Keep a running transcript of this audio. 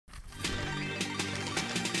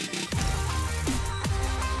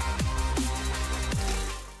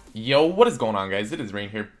Yo, what is going on, guys? It is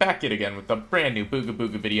Rain here, back yet again with a brand new Booga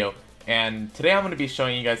Booga video, and today I'm going to be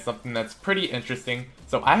showing you guys something that's pretty interesting.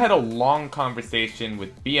 So I had a long conversation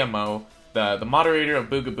with BMO, the moderator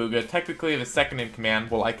of Booga Booga, technically the second in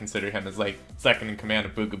command. Well, I consider him as like second in command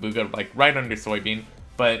of Booga Booga, like right under Soybean,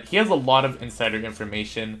 but he has a lot of insider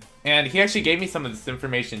information, and he actually gave me some of this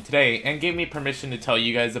information today and gave me permission to tell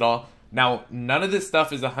you guys it all. Now, none of this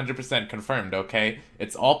stuff is 100% confirmed, okay?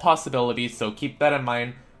 It's all possibilities, so keep that in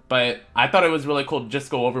mind. But I thought it was really cool to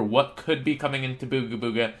just go over what could be coming into Booga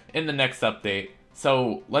Booga in the next update.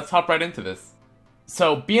 So let's hop right into this.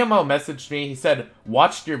 So BMO messaged me. He said,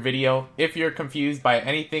 watched your video. If you're confused by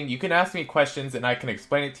anything, you can ask me questions and I can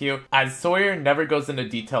explain it to you. As Sawyer never goes into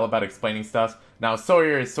detail about explaining stuff. Now,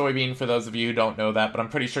 Sawyer is Soybean for those of you who don't know that, but I'm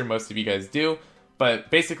pretty sure most of you guys do. But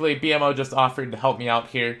basically, BMO just offered to help me out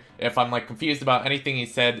here if I'm like confused about anything he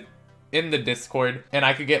said in the Discord, and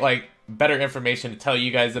I could get like better information to tell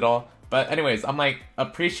you guys it all. But anyways, I'm like,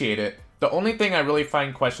 appreciate it. The only thing I really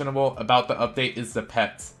find questionable about the update is the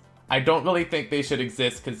pets. I don't really think they should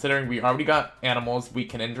exist considering we already got animals we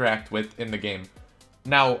can interact with in the game.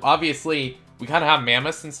 Now, obviously, we kind of have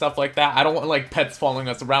mammoths and stuff like that. I don't want like pets following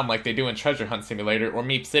us around like they do in Treasure Hunt Simulator or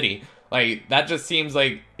Meep City. Like, that just seems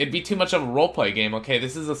like it'd be too much of a roleplay game, okay?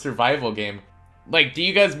 This is a survival game. Like, do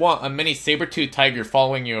you guys want a mini saber-tooth tiger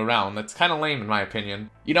following you around? That's kind of lame in my opinion.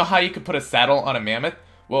 You know how you could put a saddle on a mammoth?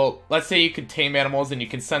 Well, let's say you could tame animals and you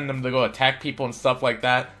can send them to go attack people and stuff like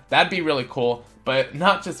that. That'd be really cool, but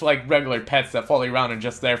not just like regular pets that follow you around and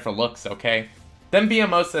just there for looks, okay? Then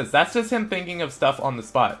BMO says that's just him thinking of stuff on the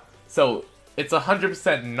spot. So, it's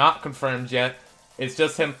 100% not confirmed yet. It's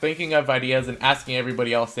just him thinking of ideas and asking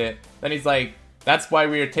everybody else it. Then he's like, that's why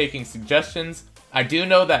we are taking suggestions. I do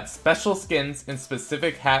know that special skins and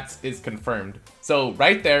specific hats is confirmed. So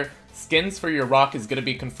right there, skins for your rock is going to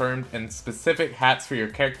be confirmed and specific hats for your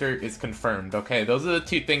character is confirmed. Okay, those are the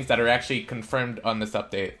two things that are actually confirmed on this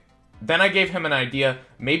update. Then I gave him an idea.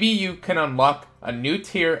 Maybe you can unlock a new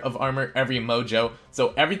tier of armor every mojo.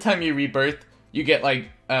 So every time you rebirth, you get like,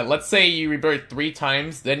 let's say you rebirth 3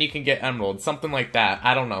 times, then you can get emerald, something like that.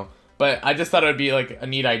 I don't know. But I just thought it would be like a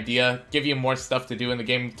neat idea, give you more stuff to do in the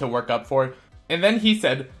game to work up for. And then he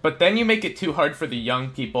said, but then you make it too hard for the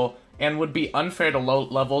young people and would be unfair to low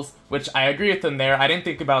levels, which I agree with him there. I didn't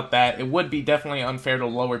think about that. It would be definitely unfair to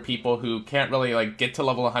lower people who can't really like get to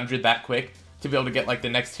level 100 that quick to be able to get like the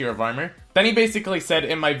next tier of armor. Then he basically said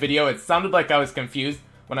in my video, it sounded like I was confused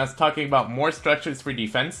when I was talking about more structures for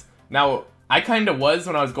defense. Now, I kind of was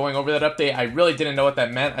when I was going over that update. I really didn't know what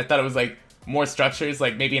that meant. I thought it was like more structures,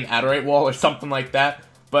 like maybe an adorite wall or something like that.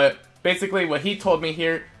 But basically what he told me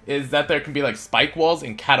here is that there can be like spike walls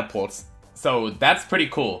and catapults. So that's pretty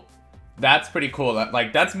cool. That's pretty cool.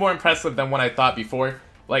 Like, that's more impressive than what I thought before.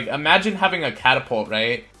 Like, imagine having a catapult,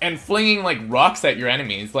 right? And flinging like rocks at your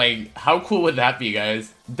enemies. Like, how cool would that be,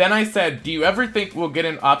 guys? Then I said, do you ever think we'll get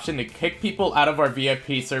an option to kick people out of our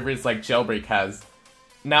VIP servers like Jailbreak has?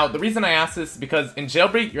 Now, the reason I ask this is because in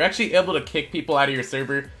Jailbreak, you're actually able to kick people out of your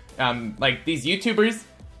server. Like, these YouTubers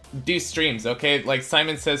do streams, okay? Like,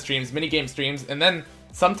 Simon Says streams, minigame streams, and then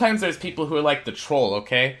sometimes there's people who are like the troll,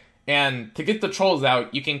 okay? And to get the trolls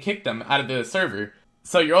out, you can kick them out of the server.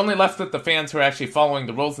 So you're only left with the fans who are actually following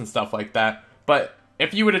the rules and stuff like that. But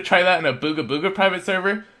if you were to try that in a Booga Booga private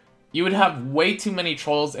server, you would have way too many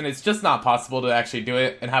trolls, and it's just not possible to actually do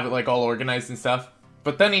it and have it like all organized and stuff.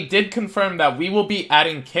 But then he did confirm that we will be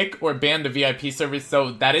adding kick or ban to VIP servers,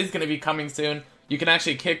 so that is going to be coming soon. You can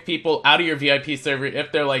actually kick people out of your VIP server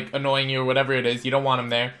if they're like annoying you or whatever it is, you don't want them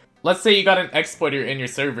there. Let's say you got an exploiter in your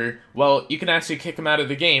server, well, you can actually kick him out of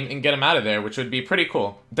the game and get him out of there, which would be pretty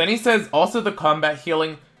cool. Then he says also the combat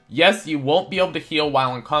healing. Yes, you won't be able to heal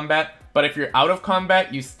while in combat, but if you're out of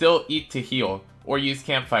combat, you still eat to heal or use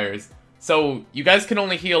campfires. So you guys can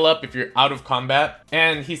only heal up if you're out of combat.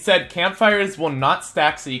 And he said campfires will not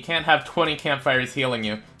stack, so you can't have 20 campfires healing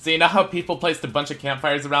you. So you know how people placed a bunch of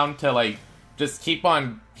campfires around to like just keep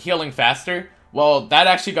on healing faster? Well, that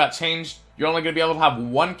actually got changed. You're only going to be able to have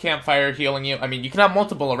 1 campfire healing you. I mean, you can have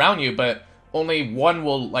multiple around you, but only 1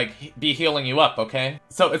 will like be healing you up, okay?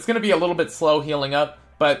 So it's going to be a little bit slow healing up.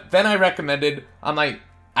 But then I recommended, I'm like,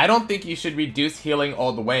 I don't think you should reduce healing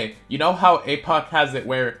all the way. You know how APOC has it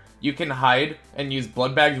where you can hide and use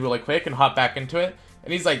blood bags really quick and hop back into it?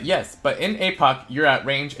 And he's like, yes, but in APOC, you're at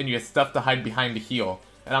range and you have stuff to hide behind to heal.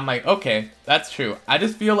 And I'm like, okay, that's true. I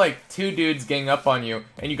just feel like 2 dudes gang up on you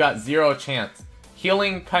and you got 0 chance.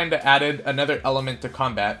 Healing kinda added another element to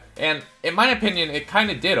combat. And in my opinion, it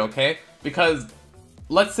kinda did, okay? Because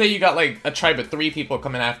let's say you got like a tribe of 3 people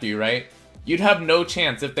coming after you, right? You'd have no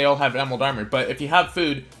chance if they all have emerald armor, but if you have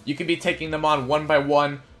food, you could be taking them on one by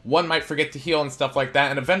one, one might forget to heal and stuff like that,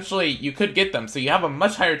 and eventually you could get them, so you have a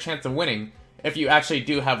much higher chance of winning if you actually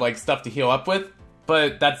do have like stuff to heal up with.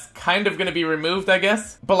 But that's kind of gonna be removed, I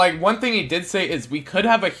guess. But like, one thing he did say is we could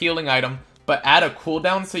have a healing item, but add a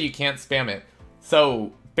cooldown so you can't spam it.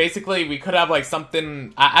 So basically we could have like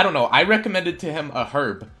something, I don't know, I recommended to him a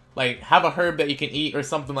herb. Like, have a herb that you can eat or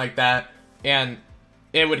something like that, and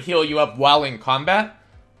it would heal you up while in combat,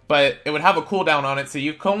 but it would have a cooldown on it, so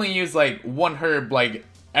you can only use like one herb like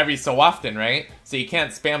every so often, right? So you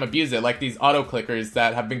can't spam abuse it like these auto clickers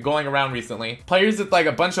that have been going around recently. Players with like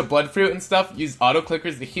a bunch of blood fruit and stuff use auto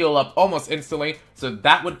clickers to heal up almost instantly, so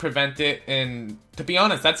that would prevent it, and to be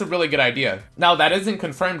honest, that's a really good idea. Now that isn't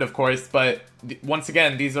confirmed, of course, but once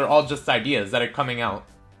again, these are all just ideas that are coming out.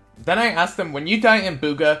 Then I asked him, when you die in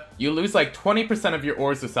Booga, you lose like 20% of your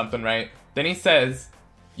ores or something, right? Then he says,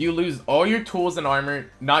 you lose all your tools and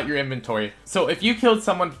armor, not your inventory. So if you killed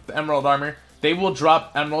someone with emerald armor, they will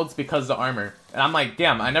drop emeralds because of the armor. And I'm like,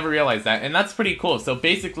 damn, I never realized that. And that's pretty cool. So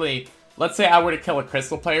basically, let's say I were to kill a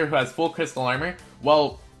crystal player who has full crystal armor.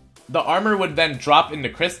 Well, the armor would then drop into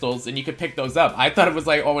crystals and you could pick those up. I thought it was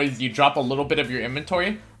like always you drop a little bit of your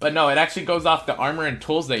inventory. But no, it actually goes off the armor and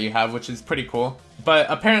tools that you have, which is pretty cool. But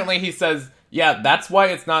apparently he says, yeah, that's why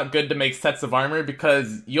it's not good to make sets of armor,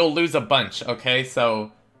 because you'll lose a bunch, okay?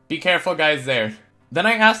 So be careful, guys, there. Then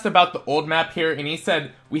I asked about the old map here, and he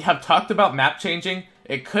said, we have talked about map changing.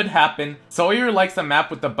 It could happen. Sawyer likes a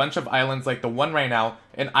map with a bunch of islands like the one right now,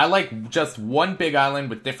 and I like just one big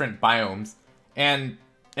island with different biomes. And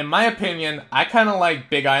in my opinion, I kind of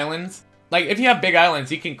like big islands. Like, if you have big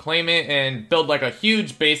islands, you can claim it and build like a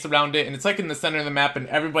huge base around it, and it's like in the center of the map and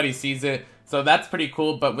everybody sees it. So that's pretty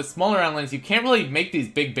cool, but with smaller islands, you can't really make these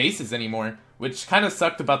big bases anymore, which kind of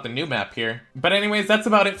sucked about the new map here. But anyways, that's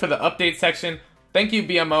about it for the update section. Thank you,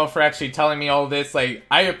 BMO, for actually telling me all this. Like,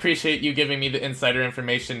 I appreciate you giving me the insider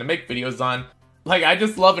information to make videos on. Like, I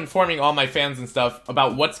just love informing all my fans and stuff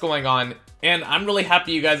about what's going on, and I'm really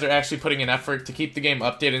happy you guys are actually putting an effort to keep the game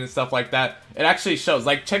updated and stuff like that. It actually shows.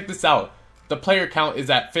 Like, check this out. The player count is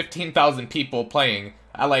at 15,000 people playing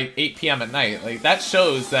at like 8 p.m. at night. Like, that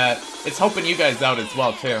shows that it's helping you guys out as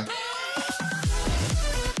well, too.